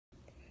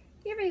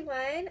Hey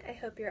everyone, I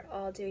hope you're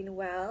all doing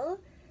well.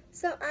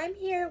 So I'm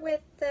here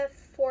with the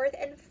fourth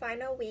and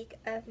final week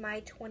of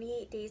my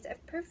 28 Days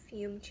of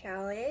Perfume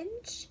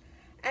challenge.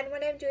 And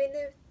what I'm doing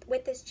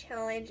with this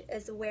challenge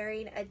is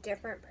wearing a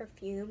different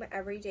perfume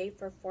every day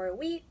for 4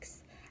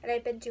 weeks. And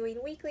I've been doing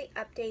weekly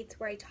updates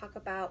where I talk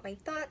about my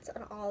thoughts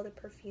on all the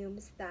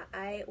perfumes that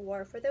I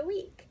wore for the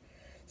week.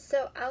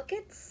 So I'll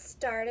get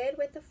started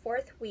with the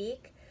fourth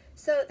week.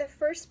 So the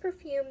first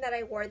perfume that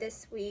I wore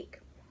this week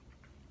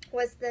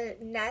was the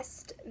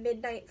Nest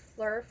Midnight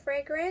Fleur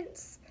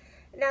fragrance.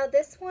 Now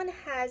this one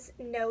has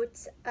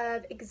notes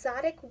of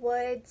exotic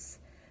woods,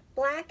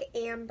 black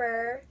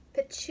amber,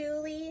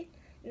 patchouli,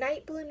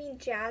 night blooming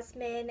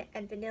jasmine,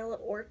 and vanilla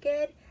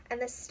orchid.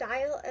 And the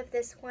style of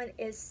this one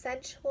is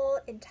sensual,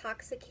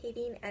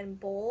 intoxicating, and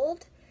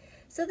bold.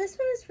 So this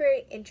one was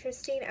very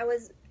interesting. I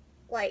was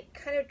like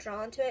kind of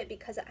drawn to it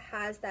because it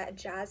has that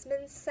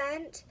jasmine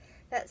scent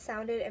that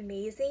sounded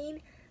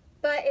amazing.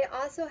 But it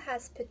also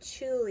has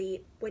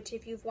patchouli, which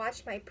if you've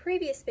watched my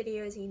previous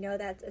videos, you know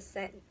that's a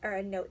scent or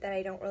a note that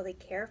I don't really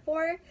care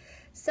for.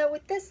 So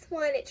with this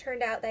one, it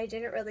turned out that I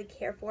didn't really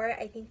care for it.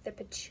 I think the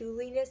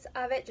patchouliness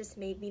of it just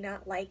made me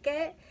not like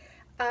it.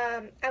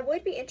 I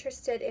would be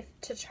interested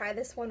to try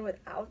this one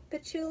without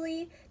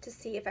patchouli to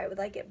see if I would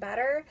like it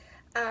better.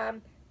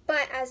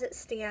 But as it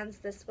stands,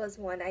 this was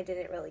one I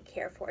didn't really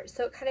care for.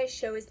 So it kind of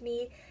shows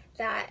me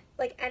that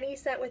like any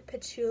scent with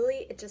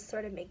patchouli, it just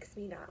sort of makes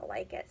me not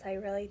like it. So I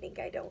really think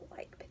I don't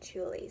like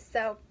patchouli.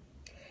 So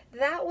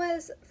that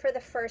was for the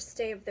first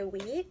day of the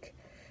week.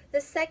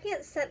 The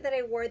second scent that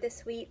I wore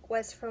this week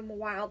was from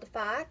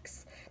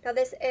Wildfox. Now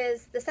the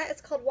scent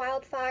is called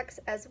Wildfox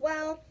as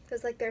well. It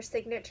was like their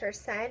signature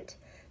scent.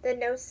 The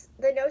notes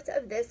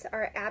of this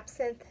are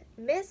absinthe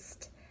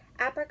mist,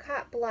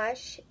 apricot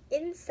blush,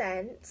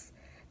 incense,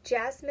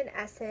 jasmine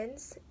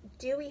essence,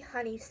 dewy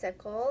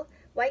honeysuckle,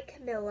 white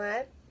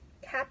camellia,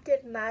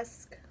 captive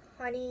musk,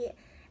 honey,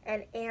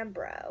 and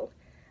ambro.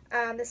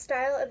 The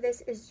style of this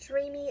is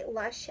dreamy,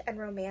 lush, and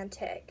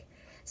romantic.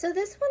 So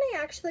this one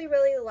I actually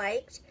really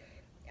liked.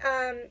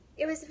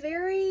 It was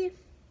very,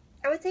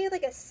 I would say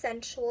like a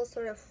sensual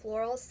sort of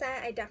floral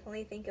scent. I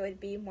definitely think it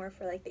would be more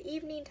for like the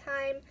evening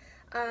time.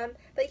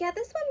 But yeah,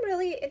 this one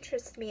really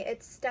interests me.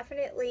 It's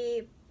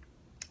definitely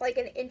like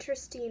an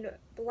interesting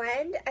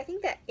blend. I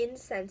think that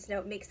incense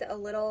note makes it a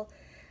little,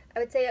 I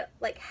would say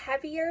like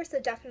heavier, so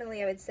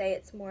definitely I would say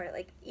it's more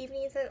like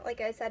evening scent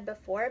like I said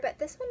before, but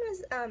this one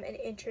was an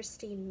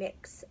interesting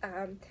mix.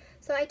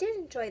 So I did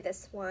enjoy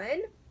this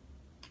one.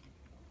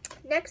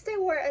 Next I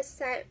wore a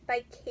scent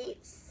by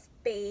Kate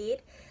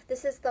Spade.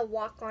 This is the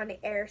Walk on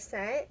Air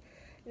scent.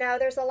 Now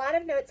there's a lot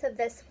of notes of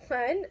this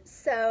one.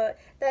 So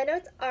the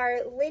notes are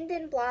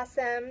linden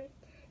blossom,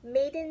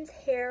 maiden's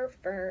hair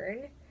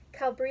fern,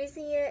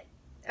 Calbrisian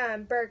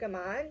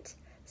bergamot,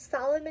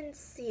 Solomon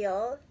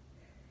seal,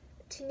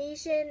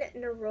 Tunisian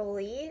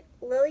neroli,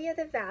 lily of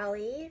the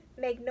valley,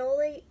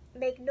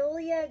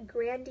 magnolia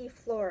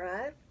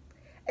grandiflora,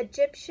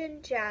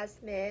 Egyptian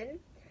jasmine,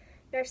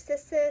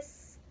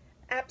 narcissus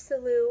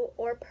absolute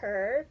or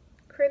purr,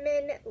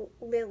 crimson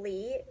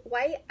lily,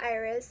 white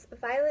iris,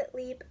 violet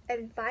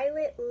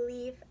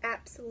leaf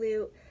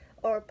absolute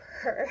or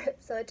purr.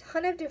 So a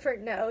ton of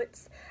different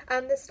notes.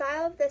 The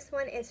style of this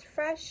one is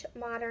fresh,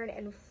 modern,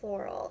 and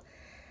floral.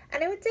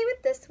 And I would say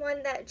with this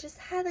one that just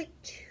had like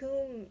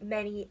too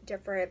many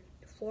different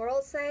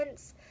floral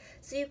scents,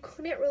 so you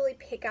couldn't really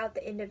pick out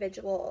the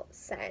individual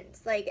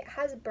scents. Like it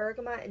has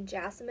bergamot and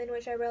jasmine,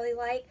 which I really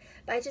like,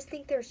 but I just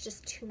think there's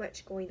just too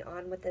much going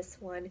on with this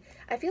one.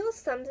 I feel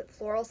some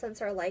floral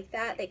scents are like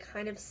that. They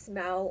kind of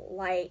smell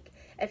like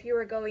if you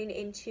were going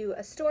into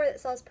a store that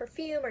sells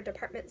perfume or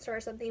department store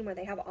or something where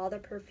they have all the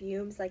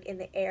perfumes like in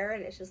the air,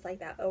 and it's just like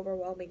that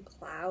overwhelming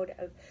cloud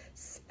of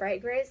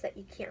fragrance that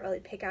you can't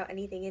really pick out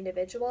anything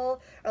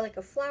individual, or like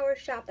a flower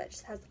shop that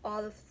just has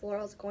all the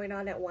florals going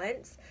on at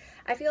once.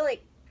 I feel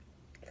like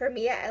for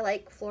me, I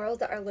like florals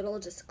that are a little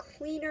just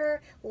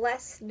cleaner,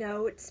 less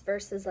notes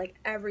versus like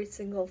every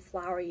single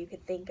flower you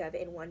could think of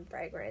in one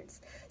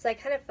fragrance. So I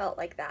kind of felt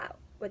like that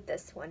with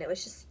this one. It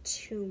was just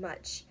too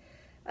much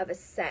of a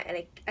scent,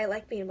 and I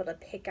like being able to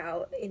pick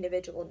out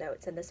individual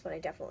notes, and this one I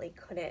definitely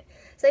couldn't.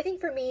 So I think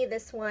for me,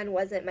 this one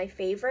wasn't my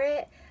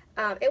favorite.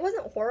 It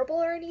wasn't horrible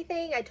or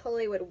anything. I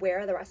totally would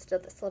wear the rest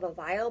of this little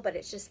vial, but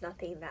it's just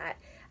nothing that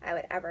I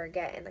would ever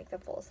get in like the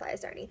full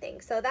size or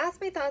anything. So that's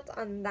my thoughts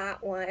on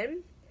that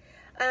one.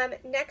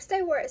 Next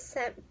I wore a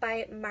scent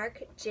by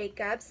Marc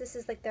Jacobs. This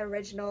is like the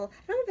original,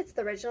 I don't know if it's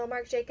the original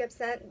Marc Jacobs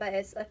scent, but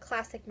it's a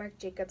classic Marc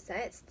Jacobs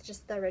scent. It's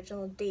just the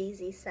original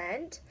Daisy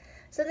scent.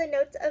 So the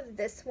notes of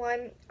this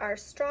one are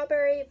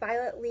strawberry,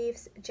 violet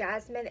leaves,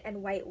 jasmine,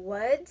 and white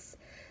woods.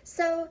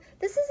 So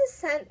this is a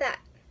scent that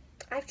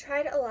I've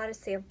tried a lot of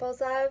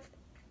samples of,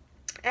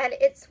 and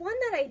it's one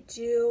that I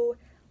do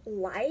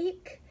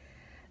like,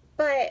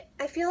 but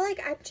I feel like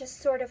I've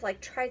just sort of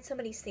like tried so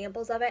many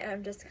samples of it and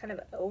I'm just kind of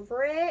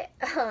over it.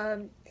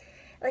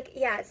 Like,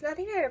 yeah, it's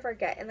nothing I ever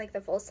get in, like,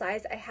 the full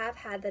size. I have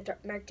had the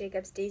Marc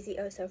Jacobs Daisy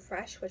Oh So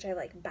Fresh, which I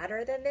like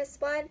better than this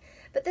one.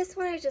 But this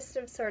one I just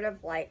am sort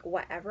of, like,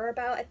 whatever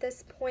about at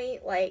this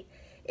point. Like,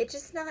 it's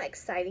just not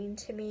exciting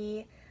to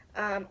me.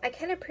 I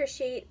can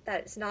appreciate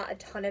that it's not a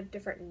ton of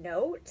different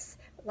notes,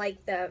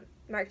 like the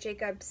Marc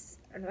Jacobs,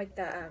 or like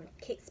the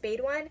Kate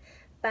Spade one.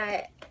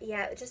 But,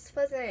 yeah, it just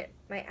wasn't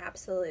my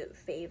absolute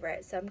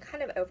favorite. So I'm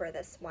kind of over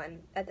this one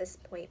at this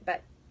point.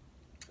 But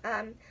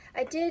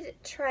I did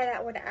try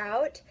that one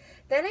out.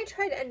 Then I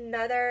tried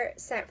another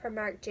scent from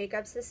Marc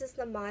Jacobs. This is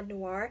the Mod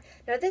Noir.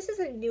 Now this is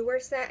a newer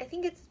scent. I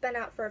think it's been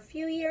out for a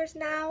few years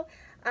now.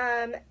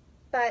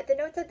 But the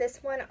notes of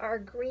this one are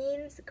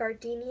greens,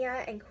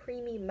 gardenia, and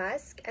creamy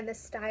musk. And the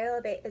style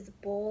of it is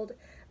bold,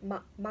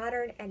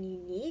 modern, and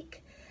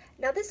unique.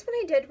 Now this one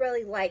I did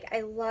really like.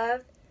 I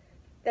love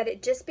that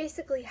it just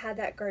basically had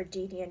that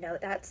gardenia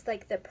note. That's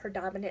like the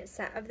predominant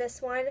scent of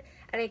this one,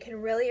 and I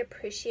can really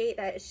appreciate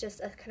that it's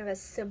just a kind of a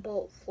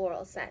simple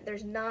floral scent.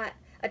 There's not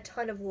a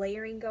ton of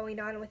layering going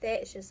on with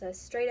it. It's just a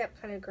straight up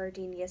kind of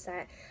gardenia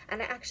scent, and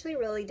I actually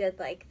really did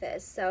like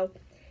this. So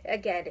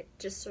again, it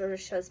just sort of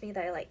shows me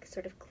that I like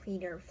sort of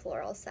cleaner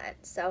floral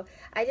scents. So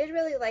I did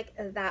really like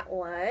that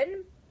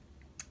one.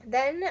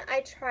 Then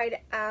I tried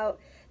out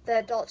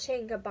the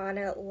Dolce &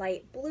 Gabbana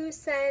light blue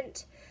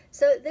scent.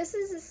 So this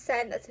is a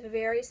scent that's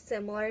very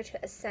similar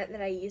to a scent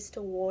that I used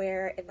to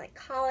wear in like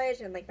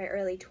college and like my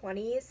early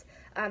 20s.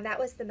 That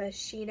was the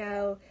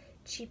Moschino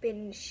Cheap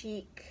and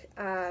Chic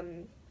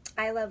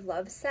I Love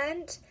Love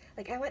scent.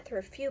 Like I went through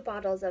a few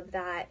bottles of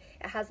that.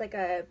 It has like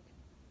a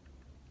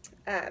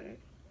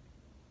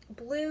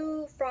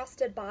blue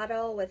frosted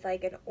bottle with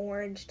like an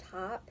orange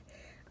top.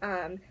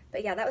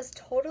 But yeah, that was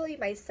totally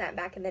my scent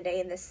back in the day,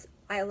 and this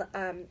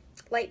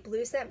light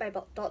blue scent by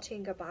Dolce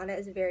 & Gabbana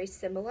is very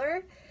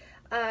similar.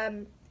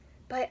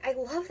 But I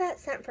love that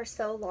scent for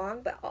so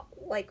long, but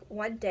like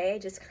one day I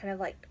just kind of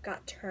like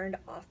got turned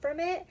off from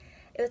it.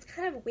 It was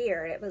kind of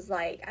weird. It was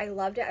like, I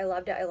loved it,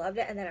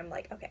 and then I'm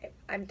like, okay,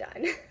 I'm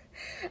done.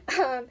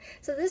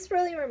 So this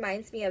really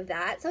reminds me of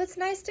that. So it's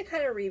nice to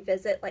kind of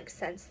revisit like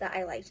scents that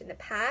I liked in the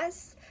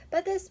past. But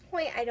at this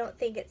point, I don't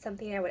think it's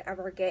something I would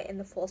ever get in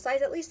the full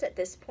size. At least at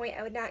this point,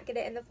 I would not get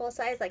it in the full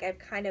size. Like I've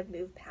kind of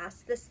moved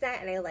past this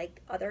scent and I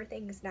like other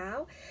things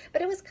now.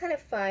 But it was kind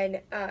of fun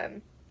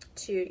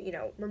to, you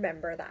know,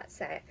 remember that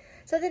scent.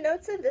 So the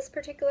notes of this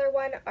particular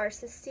one are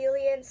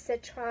Sicilian,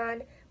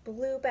 Citron,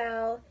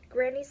 Bluebell,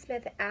 Granny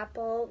Smith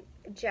Apple,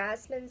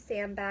 Jasmine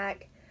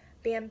Sambac,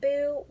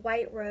 Bamboo,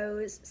 White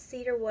Rose,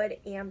 Cedarwood,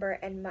 Amber,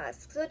 and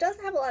Musk. So it does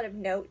have a lot of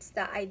notes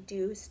that I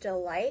do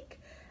still like.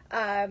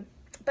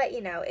 But,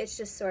 you know, it's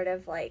just sort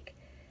of like,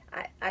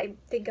 I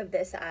think of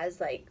this as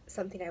like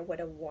something I would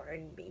have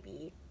worn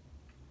maybe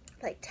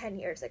like 10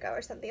 years ago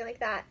or something like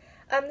that.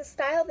 The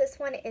style of this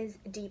one is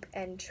Deep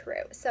and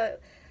True. So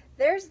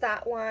there's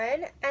that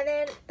one. And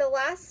then the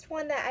last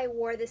one that I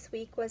wore this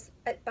week was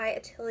by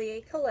Atelier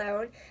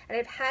Cologne. And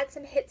I've had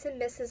some hits and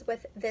misses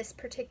with this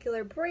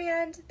particular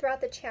brand throughout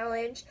the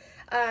challenge.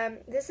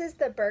 This is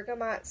the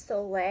Bergamonte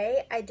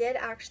Soleil. I did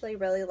actually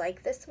really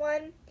like this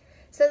one.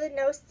 So the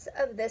notes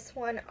of this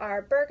one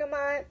are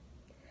bergamot,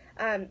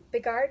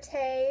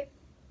 bigarte,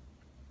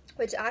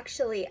 which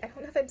actually, I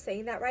don't know if I'm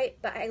saying that right,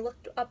 but I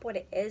looked up what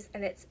it is,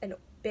 and it's a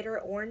bitter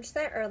orange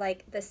scent, or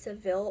like the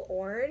Seville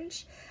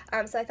orange.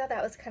 So I thought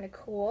that was kind of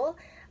cool.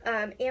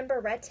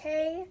 Amberette,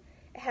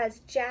 it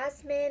has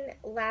jasmine,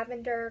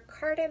 lavender,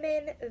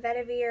 cardamom,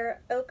 vetiver,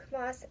 oak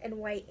moss, and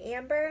white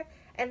amber.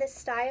 And the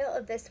style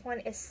of this one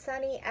is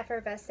sunny,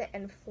 effervescent,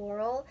 and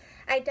floral.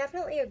 I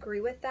definitely agree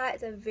with that.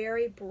 It's a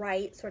very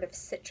bright sort of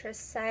citrus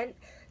scent.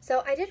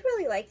 So I did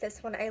really like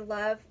this one. I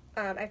love,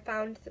 I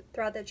found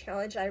throughout the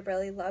challenge I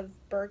really love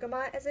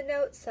bergamot as a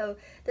note. So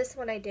this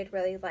one I did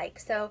really like.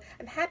 So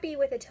I'm happy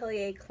with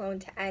Atelier Cologne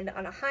to end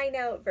on a high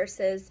note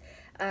versus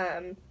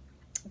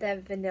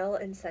the Vanille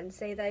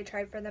Insensee that I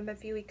tried for them a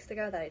few weeks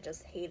ago that I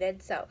just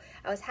hated. So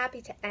I was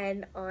happy to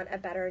end on a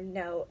better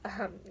note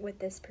with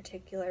this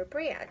particular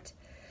brand.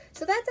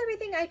 So that's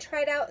everything I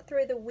tried out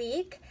through the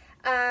week.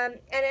 And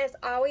as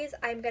always,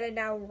 I'm going to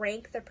now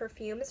rank the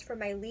perfumes from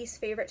my least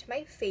favorite to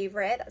my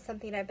favorite. That's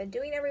something I've been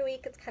doing every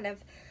week. It's kind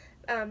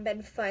of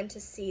been fun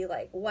to see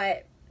like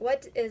what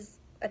is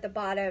at the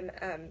bottom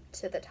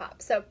to the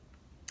top. So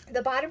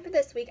the bottom for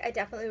this week, I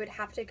definitely would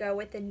have to go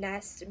with the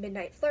Nest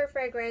Midnight Fleur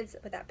fragrance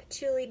with that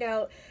patchouli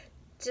note.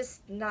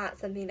 Just not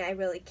something I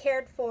really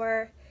cared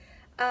for.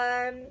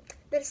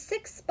 The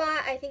sixth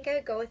spot, I think I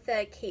would go with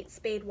the Kate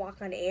Spade Walk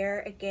on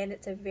Air. Again,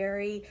 it's a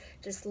very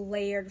just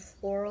layered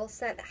floral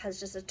scent that has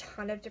just a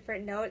ton of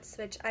different notes,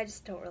 which I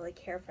just don't really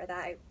care for that.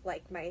 I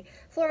like my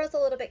florals a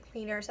little bit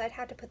cleaner, so I'd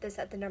have to put this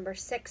at the number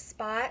 6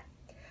 spot.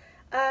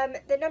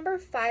 The number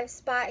 5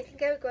 spot, I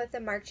think I would go with the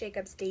Marc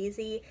Jacobs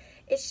Daisy.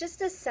 It's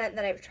just a scent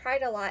that I've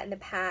tried a lot in the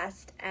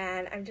past,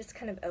 and I'm just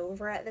kind of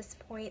over at this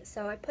point,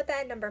 so I put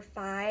that at number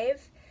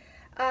 5.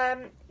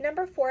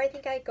 Number 4, I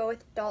think I'd go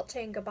with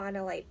Dolce &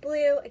 Gabbana Light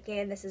Blue.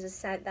 Again, this is a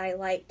scent that I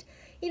liked,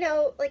 you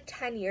know, like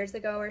 10 years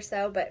ago or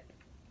so, but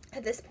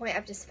at this point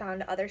I've just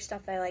found other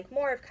stuff that I like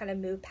more. I've kind of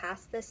moved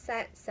past this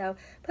scent, so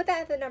put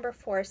that at the number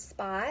 4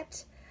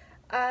 spot.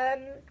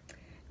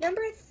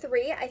 Number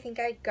 3, I think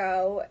I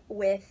go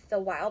with the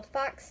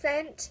Wildfox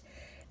scent.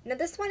 Now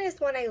this one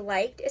is one I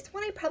liked. It's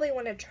one I probably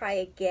want to try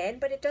again,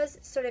 but it does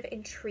sort of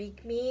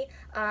intrigue me.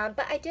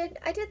 But I did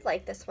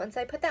like this one, so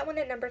I put that one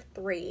at number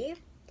 3.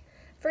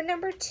 For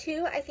number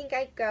 2, I think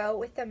I go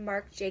with the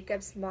Marc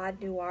Jacobs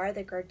Mod Noir,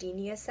 the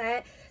Gardenia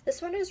scent.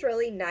 This one is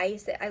really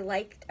nice.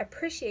 I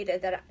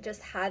appreciated that it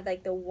just had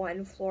like the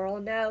one floral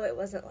note. It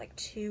wasn't like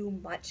too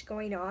much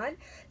going on.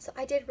 So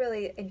I did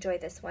really enjoy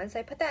this one. So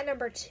I put that at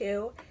number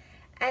 2.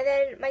 And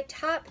then my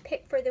top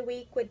pick for the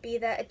week would be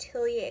the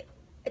Atelier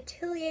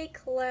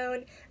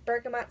Cologne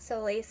Bergamonte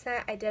Soleil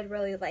scent. I did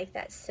really like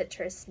that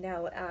citrus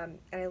note, and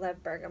I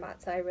love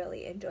bergamot, so I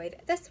really enjoyed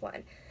this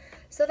one.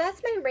 So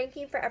that's my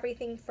ranking for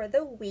everything for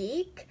the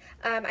week.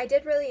 I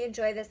did really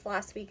enjoy this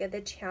last week of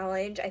the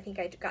challenge. I think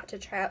I got to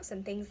try out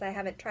some things I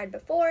haven't tried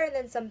before, and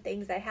then some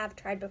things I have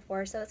tried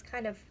before, so it's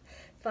kind of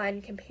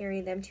fun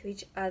comparing them to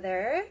each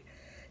other.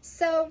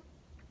 So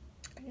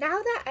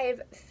now that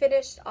I've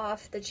finished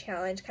off the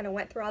challenge, kind of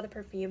went through all the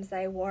perfumes that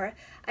I wore,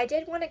 I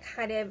did want to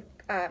kind of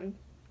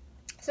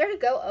sort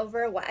of go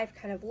over what I've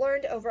kind of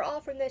learned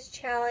overall from this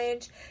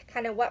challenge,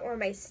 kind of what were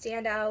my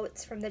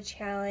standouts from the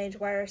challenge,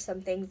 what are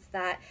some things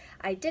that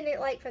I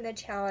didn't like from the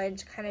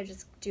challenge, kind of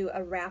just do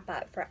a wrap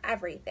up for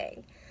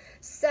everything.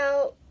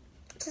 So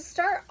to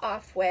start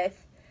off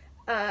with,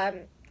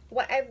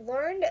 what I've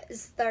learned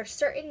is there are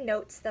certain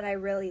notes that I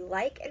really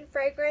like in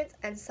fragrance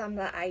and some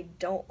that I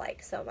don't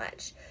like so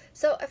much.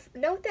 So a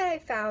note that I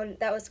found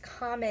that was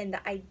common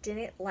that I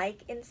didn't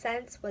like in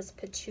scents was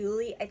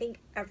patchouli. I think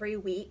every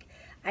week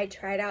I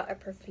tried out a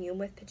perfume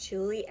with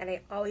patchouli and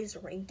I always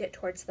ranked it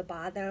towards the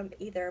bottom,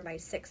 either my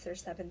 6th or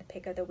 7th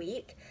pick of the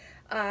week.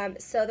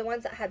 So the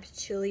ones that had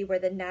patchouli were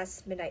the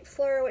Nest Midnight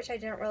Fleur, which I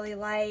didn't really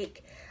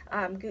like,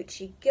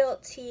 Gucci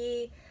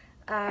Guilty,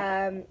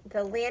 the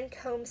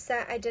Lancome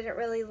scent I didn't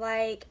really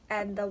like,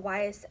 and the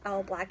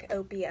YSL Black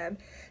Opium.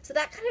 So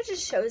that kind of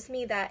just shows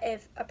me that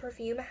if a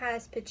perfume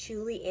has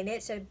patchouli in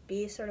it, to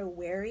be sort of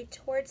wary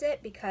towards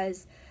it,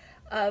 because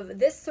of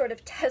this sort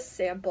of test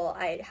sample,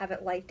 I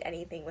haven't liked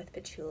anything with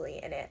patchouli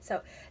in it.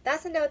 So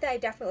that's a note that I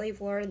definitely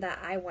have learned that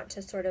I want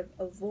to sort of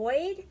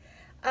avoid.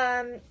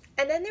 And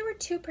then there were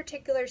 2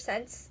 particular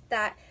scents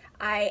that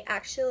I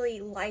actually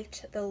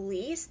liked the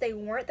least. They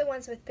weren't the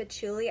ones with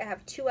patchouli. I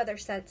have 2 other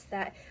scents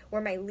that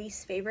were my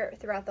least favorite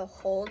throughout the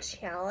whole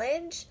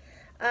challenge.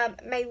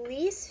 My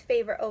least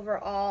favorite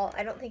overall,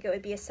 I don't think it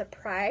would be a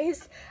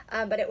surprise,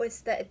 but it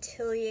was the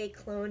Atelier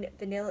Cologne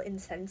Vanille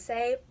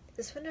Insensee.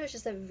 This one was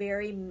just a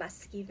very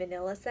musky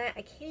vanilla scent.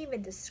 I can't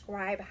even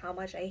describe how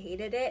much I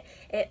hated it.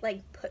 It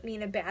like put me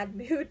in a bad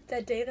mood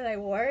the day that I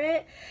wore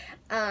it.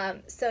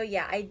 So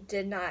yeah, I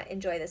did not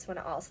enjoy this one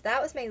at all. So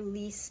that was my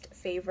least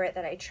favorite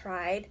that I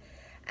tried.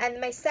 And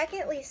my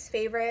second least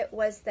favorite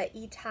was the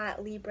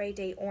Etat Libre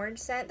de Orange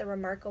scent, the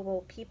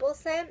Remarkable People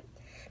scent.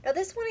 Now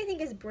this one I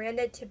think is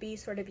branded to be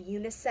sort of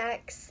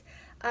unisex.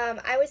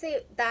 I would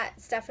say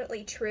that's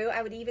definitely true.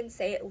 I would even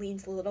say it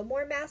leans a little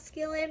more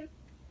masculine.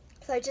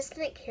 So I just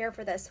didn't care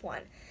for this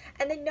one.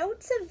 And the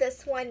notes of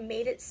this one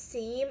made it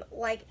seem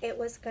like it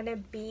was going to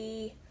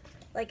be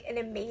like an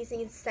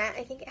amazing scent.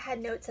 I think it had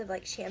notes of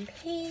like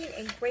champagne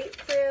and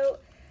grapefruit.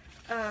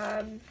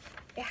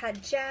 It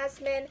had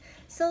jasmine.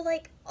 So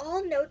like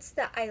all notes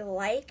that I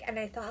like, and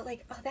I thought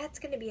like, oh, that's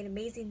going to be an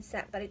amazing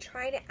scent. But I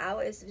tried it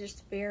out, it's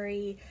just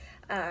very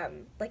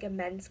like a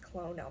men's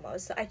cologne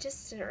almost. So I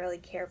just didn't really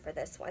care for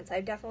this one. So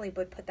I definitely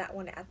would put that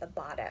one at the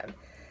bottom.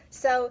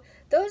 So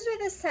those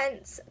are the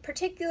scents,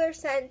 particular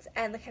scents,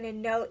 and the kind of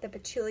note, the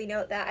patchouli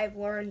note that I've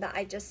learned that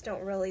I just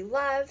don't really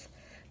love.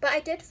 But I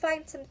did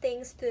find some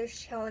things through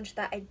this challenge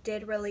that I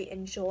did really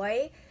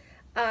enjoy.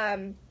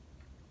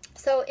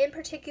 So in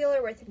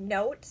particular with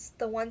notes,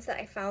 the ones that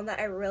I found that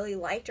I really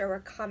liked or were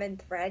common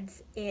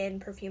threads in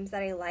perfumes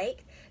that I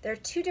like. There are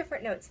 2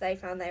 different notes that I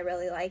found that I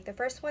really like. The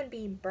first one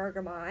being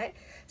bergamot.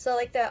 So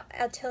like the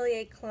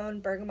Atelier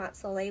Cologne Bergamonte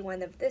Soleil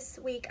one of this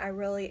week, I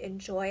really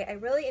enjoy. I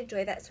really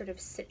enjoy that sort of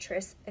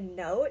citrus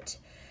note.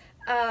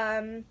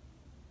 And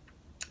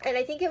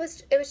I think it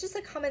was just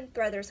a common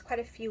thread. There's quite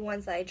a few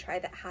ones that I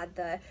tried that had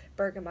the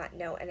bergamot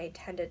note, and I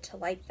tended to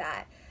like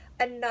that.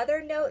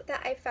 Another note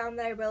that I found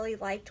that I really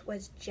liked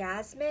was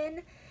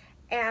jasmine,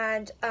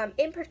 and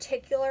in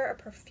particular a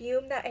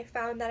perfume that I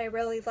found that I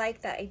really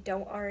liked that I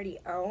don't already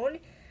own,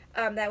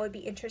 that I would be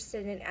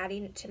interested in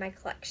adding to my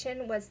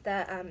collection was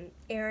the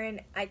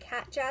Aerin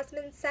Ikat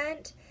jasmine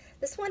scent.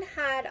 This one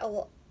had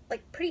a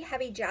like pretty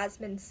heavy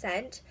jasmine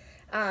scent.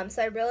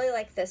 So I really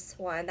like this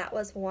one. That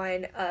was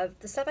one of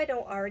the stuff I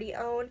don't already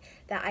own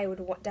that I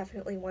would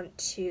definitely want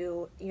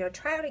to, you know,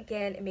 try out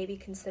again and maybe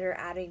consider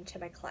adding to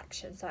my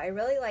collection. So I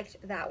really liked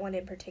that one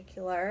in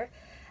particular.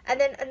 And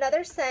then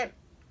another scent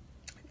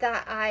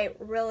that I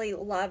really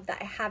love that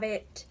I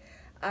haven't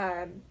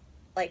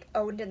like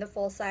owned in the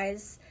full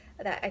size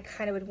that I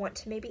kind of would want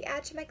to maybe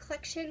add to my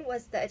collection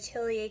was the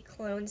Atelier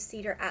Cologne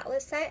Cedre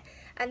Atlas set.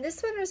 And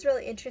this one was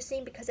really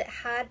interesting because it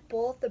had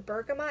both the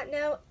bergamot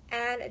note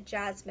and a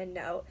jasmine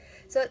note.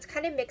 So it's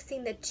kind of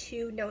mixing the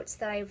two notes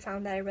that I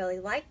found that I really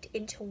liked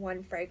into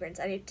one fragrance.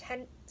 And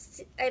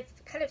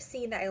I've kind of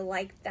seen that I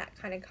like that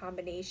kind of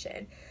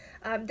combination.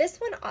 This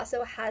one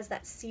also has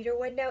that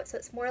cedarwood note, so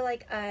it's more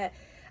like a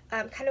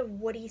kind of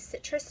woody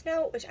citrus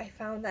note, which I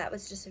found that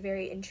was just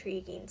very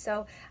intriguing.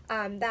 So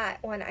that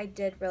one I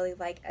did really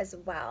like as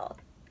well.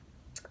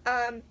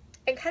 And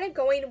kind of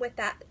going with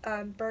that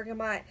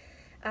bergamot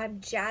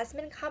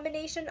jasmine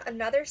combination,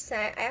 another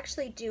scent, I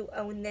actually do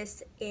own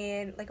this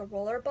in like a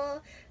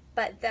rollerball,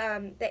 but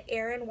the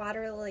Aerin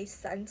Waterlily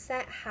Sun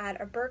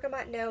had a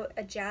bergamot note,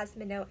 a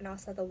jasmine note, and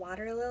also the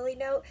water lily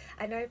note.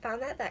 And I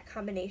found that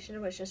combination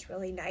was just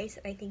really nice,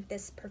 and I think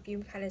this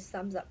perfume kind of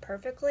sums up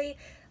perfectly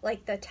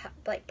like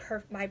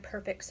my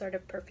perfect sort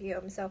of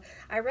perfume. So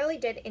I really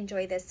did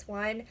enjoy this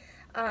one.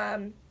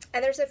 And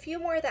there's a few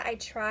more that I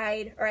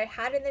tried or I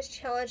had in this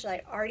challenge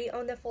that I already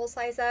own the full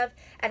size of,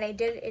 and I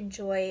did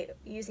enjoy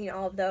using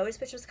all of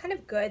those, which was kind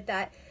of good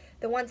that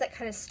the ones that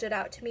kind of stood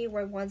out to me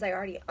were ones I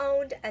already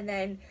owned, and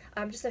then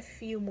just a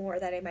few more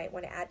that I might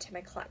want to add to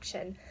my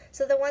collection.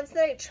 So the ones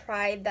that I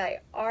tried that I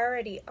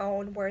already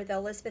owned were the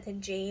Elizabeth &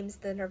 James,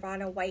 the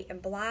Nirvana White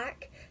and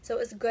Black. So it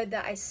was good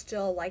that I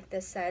still liked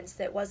this scent.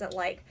 It wasn't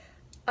like,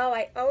 oh,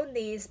 I own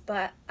these,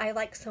 but I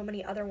like so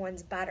many other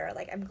ones better.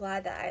 Like, I'm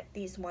glad that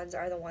these ones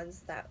are the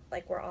oes that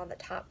like were on the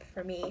top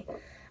for me.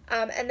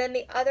 And then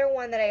the other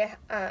one that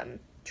I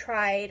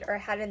tried or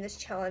had in this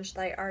challenge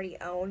that I already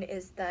own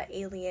is the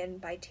Alien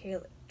by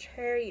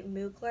Thierry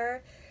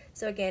Mugler.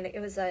 So again, it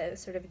was a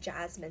sort of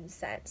jasmine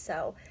scent,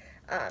 so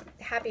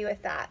happy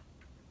with that.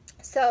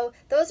 So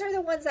those are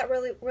the ones that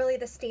really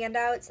the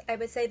standouts. I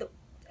would say that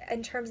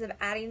in terms of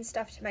adding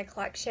stuff to my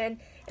collection,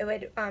 it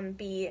would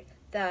be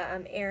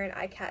the Aerin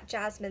Ikat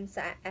jasmine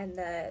scent and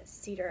the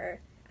Cedre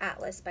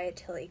Atlas by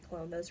Atelier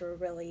Cologne. Those were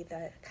really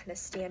the kind of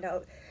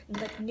standout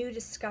like new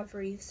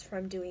discoveries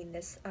from doing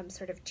this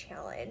sort of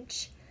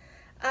challenge.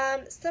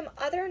 Some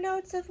other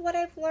notes of what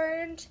I've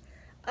learned,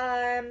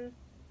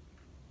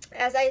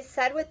 as I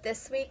said with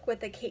this week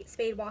with the Kate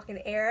Spade Walk in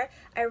Air,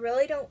 I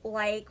really don't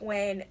like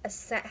when a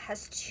scent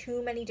has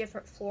too many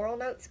different floral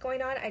notes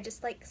going on. I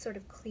just like sort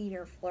of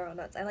cleaner floral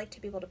notes. I like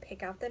to be able to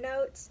pick out the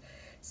notes.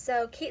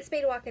 So Kate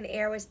Spade Walk in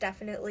Air was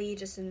definitely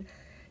just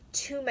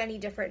too many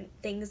different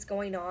things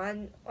going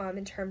on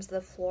in terms of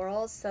the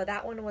florals. So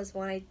that one was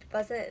one I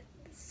wasn't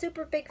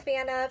super big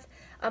fan of.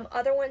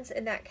 Other ones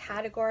in that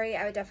category,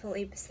 I would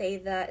definitely say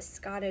the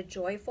Escada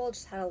Joyful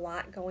just had a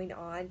lot going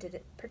on.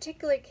 Didn't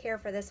particularly care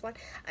for this one.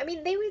 I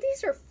mean,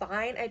 these are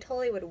fine. I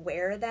totally would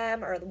wear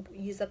them or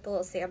use up the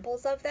little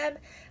samples of them,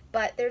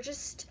 but they're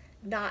just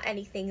not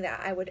anything that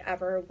I would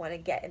ever want to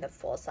get in the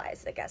full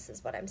size, I guess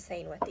is what I'm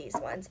saying with these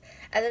ones.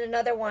 And then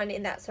another one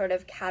in that sort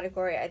of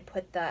category, I'd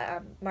put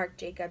the Marc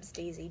Jacobs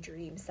Daisy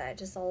Dream set.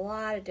 Just a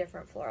lot of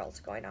different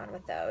florals going on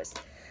with those.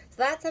 So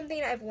that's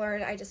something I've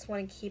learned. I just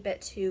want to keep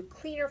it to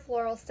cleaner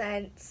floral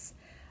scents.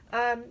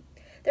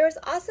 There was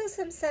also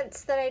some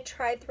scents that I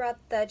tried throughout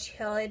the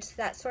challenge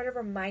that sort of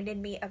reminded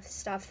me of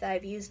stuff that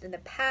I've used in the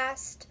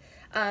past.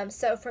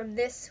 So from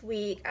this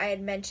week, I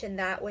had mentioned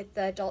that with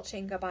the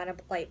Dolce & Gabbana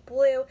Light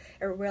Blue,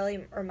 it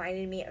really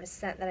reminded me of a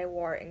scent that I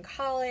wore in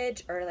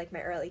college or like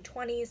my early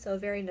 20s, so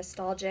very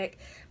nostalgic,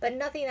 but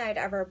nothing that I'd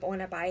ever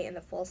want to buy in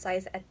the full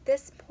size at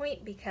this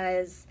point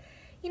because,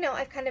 you know,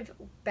 I've kind of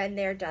been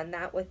there, done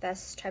that with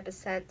this type of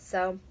scent.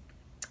 So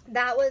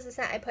that was a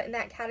scent I put in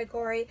that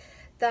category.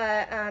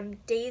 The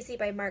Daisy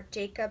by Marc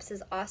Jacobs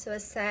is also a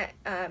scent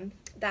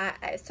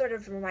that sort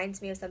of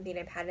reminds me of something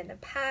I've had in the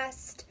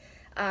past.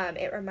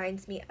 It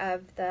reminds me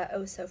of the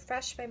Oh So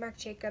Fresh by Marc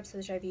Jacobs,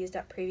 which I've used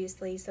up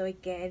previously. So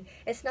again,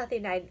 it's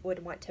nothing I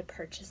would want to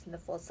purchase in the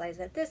full size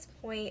at this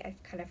point.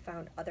 I've kind of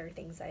found other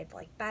things I'd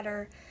like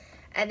better.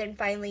 And then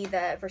finally,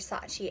 the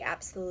Versace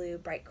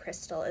Absolute Bright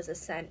Crystal is a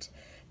scent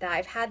that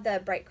I've had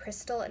the Bright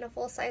Crystal in a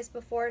full size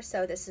before,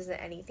 so this isn't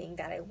anything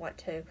that I want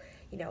to,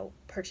 you know,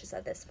 purchase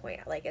at this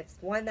point. Like, it's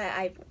one that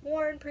I've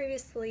worn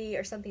previously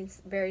or something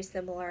very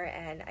similar,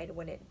 and I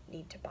wouldn't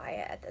need to buy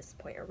it at this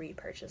point or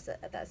repurchase it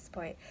at this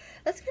point.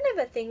 That's kind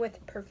of a thing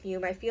with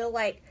perfume. I feel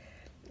like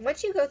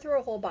once you go through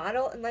a whole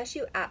bottle, unless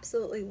you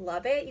absolutely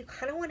love it, you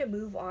kind of want to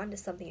move on to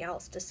something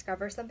else,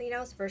 discover something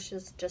else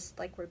versus just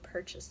like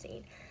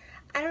repurchasing.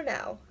 I don't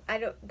know.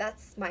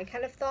 That's my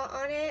kind of thought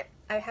on it.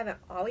 I haven't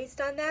always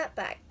done that,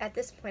 but at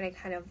this point I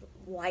kind of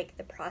like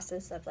the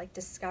process of like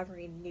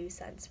discovering new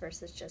scents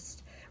versus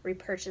just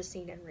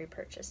repurchasing and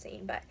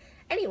repurchasing. But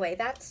anyway,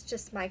 that's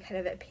just my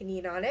kind of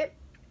opinion on it.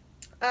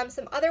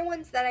 Some other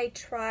ones that I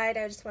tried,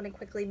 I just want to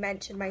quickly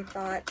mention my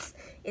thoughts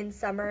in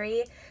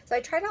summary. So I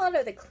tried a lot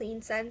of the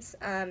clean scents.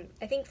 I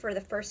think for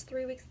the first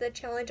 3 weeks of the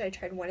challenge, I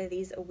tried one of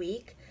these a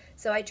week.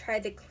 So I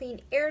tried the Clean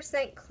Air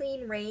scent,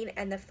 Clean Rain,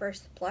 and the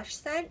First Blush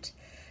scent.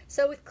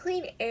 So with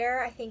Clean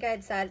Air, I think I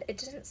had said it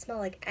didn't smell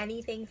like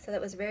anything, so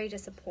that was very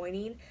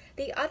disappointing.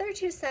 The other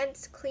two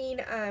scents, Clean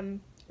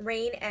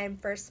Rain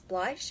and First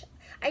Blush.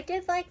 I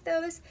did like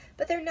those,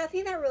 but they're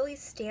nothing that really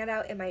stand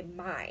out in my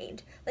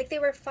mind. Like, they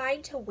were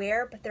fine to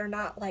wear, but they're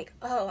not like,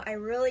 oh, I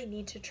really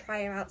need to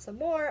try them out some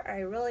more, or I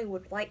really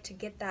would like to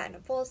get that in a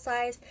full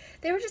size.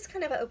 They were just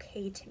kind of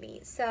okay to me.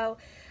 So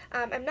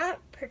I'm not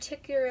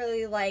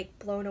particularly like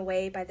blown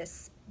away by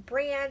this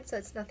brand, so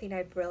it's nothing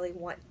I really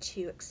want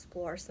to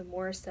explore some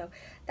more. So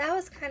that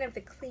was kind of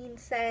the clean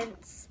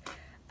scents.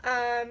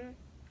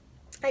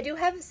 I do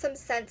have some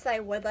scents that I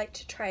would like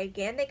to try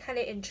again. They kind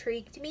of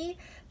intrigued me,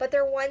 but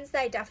they're ones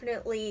that I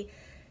definitely,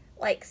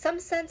 like, some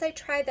scents I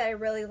tried that I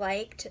really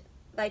liked.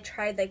 I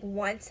tried like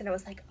once and I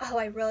was like, oh,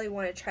 I really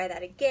want to try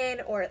that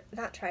again, or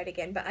not try it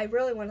again, but I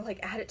really want to like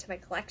add it to my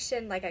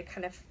collection. Like, I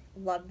kind of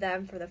love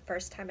them for the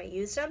first time I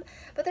used them.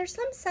 But there's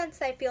some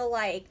scents I feel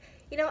like,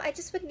 you know, I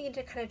just would need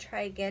to kind of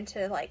try again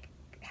to like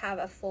have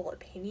a full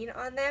opinion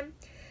on them.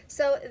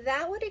 So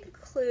that would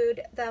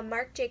include the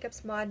Marc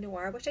Jacobs Mod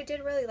Noir, which I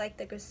did really like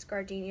the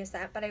Gardenia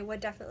scent, but I would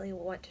definitely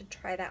want to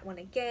try that one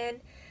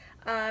again.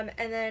 And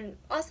then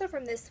also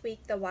from this week,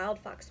 the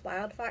Wildfox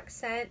Wildfox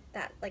scent,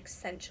 that like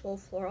sensual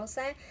floral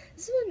scent.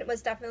 This one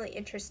was definitely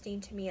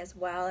interesting to me as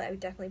well. I would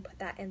definitely put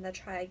that in the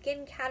try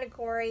again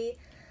category.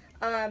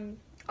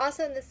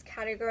 Also in this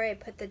category, I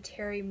put the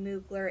Thierry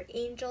Mugler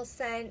Angel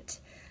scent.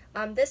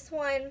 This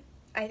one,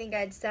 I think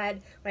I'd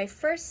said when I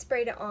first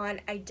sprayed it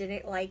on, I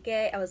didn't like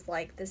it. I was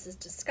like, this is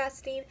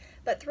disgusting.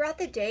 But throughout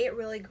the day, it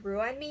really grew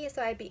on me.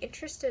 So I'd be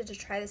interested to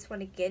try this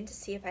one again to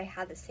see if I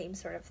had the same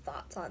sort of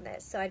thoughts on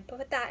this. So I'd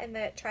put that in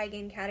the try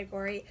again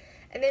category.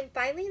 And then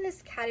finally in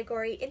this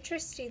category,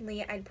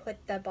 interestingly, I'd put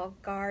the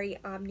Bulgari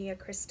Omnia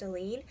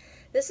Crystalline.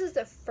 This is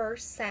the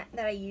first scent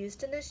that I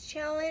used in this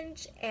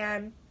challenge,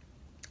 and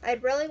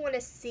I'd really want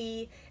to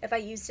see if I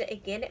used it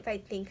again, if I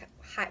think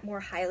more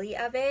highly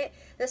of it.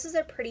 This is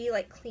a pretty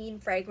like clean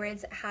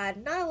fragrance. It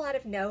had not a lot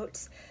of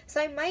notes,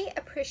 so I might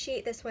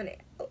appreciate this one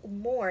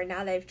more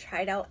now that I've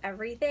tried out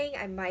everything.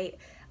 I might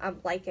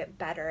like it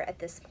better at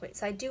this point,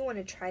 so I do want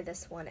to try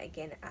this one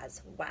again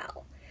as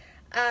well.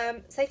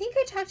 So I think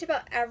I talked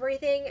about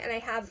everything, and I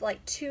have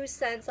like 2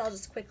 scents I'll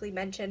just quickly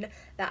mention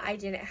that I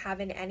didn't have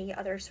in any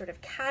other sort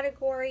of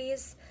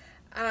categories.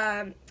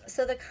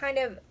 So the kind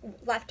of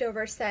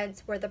leftover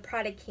scents were the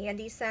Prada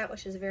Candy scent,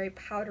 which is a very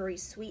powdery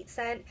sweet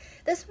scent.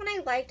 This one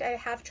I liked. I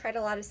have tried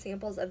a lot of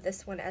samples of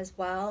this one as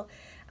well.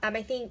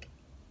 I think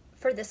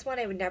for this one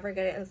I would never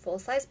get it in full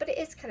size, but it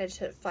is kind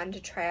of fun to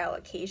try out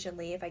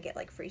occasionally if I get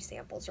like free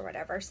samples or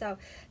whatever. So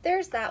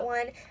there's that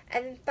one.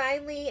 And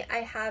finally I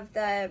have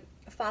the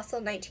Fossil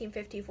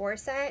 1954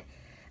 scent.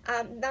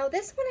 Now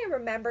this one I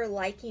remember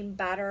liking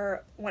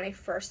better when I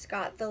first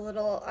got the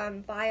little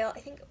vial. I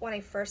think when I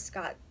first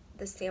got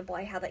the sample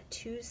I had like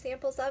 2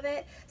 samples of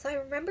it, so I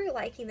remember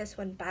liking this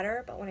one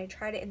better, but when I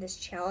tried it in this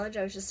challenge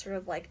I was just sort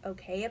of like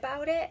okay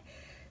about it.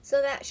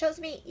 So that shows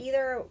me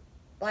either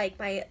like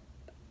my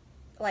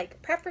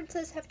like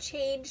preferences have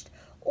changed,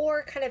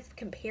 or kind of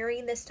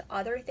comparing this to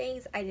other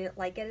things I didn't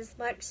like it as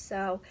much.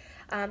 So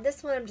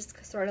this one I'm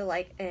just sort of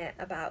like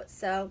about.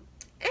 So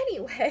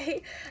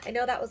anyway, I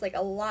know that was like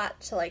a lot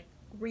to like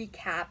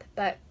recap,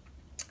 but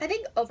I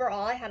think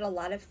overall I had a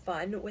lot of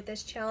fun with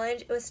this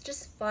challenge. It was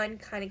just fun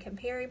kind of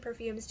comparing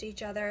perfumes to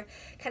each other,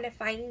 kind of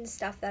finding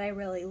stuff that I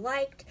really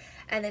liked,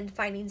 and then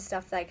finding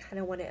stuff that I kind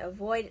of want to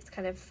avoid. It's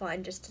kind of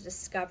fun just to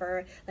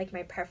discover like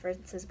my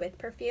preferences with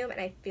perfume, and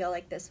I feel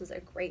like this was a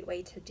great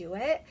way to do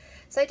it.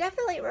 So I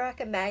definitely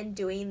recommend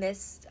doing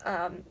this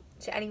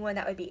to anyone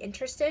that would be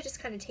interested.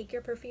 Just kind of take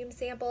your perfume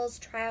samples,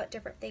 try out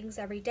different things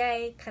every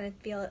day, kind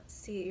of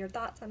see your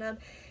thoughts on them,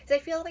 because I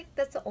feel like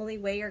that's the only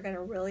way you're going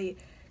to really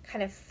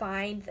kind of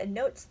find the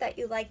notes that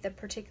you like, the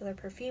particular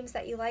perfumes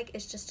that you like,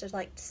 is just to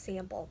like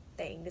sample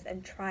things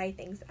and try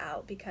things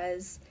out,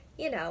 because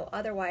you know,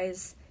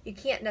 otherwise you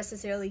can't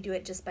necessarily do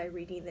it just by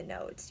reading the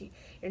notes.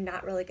 You're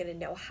not really going to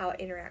know how it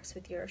interacts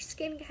with your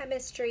skin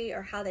chemistry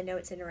or how the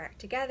notes interact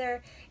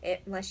together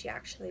unless you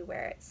actually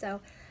wear it.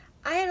 So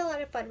I had a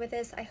lot of fun with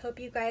this. I hope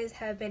you guys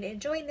have been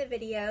enjoying the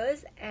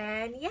videos,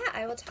 and yeah,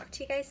 I will talk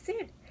to you guys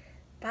soon.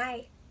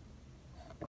 Bye.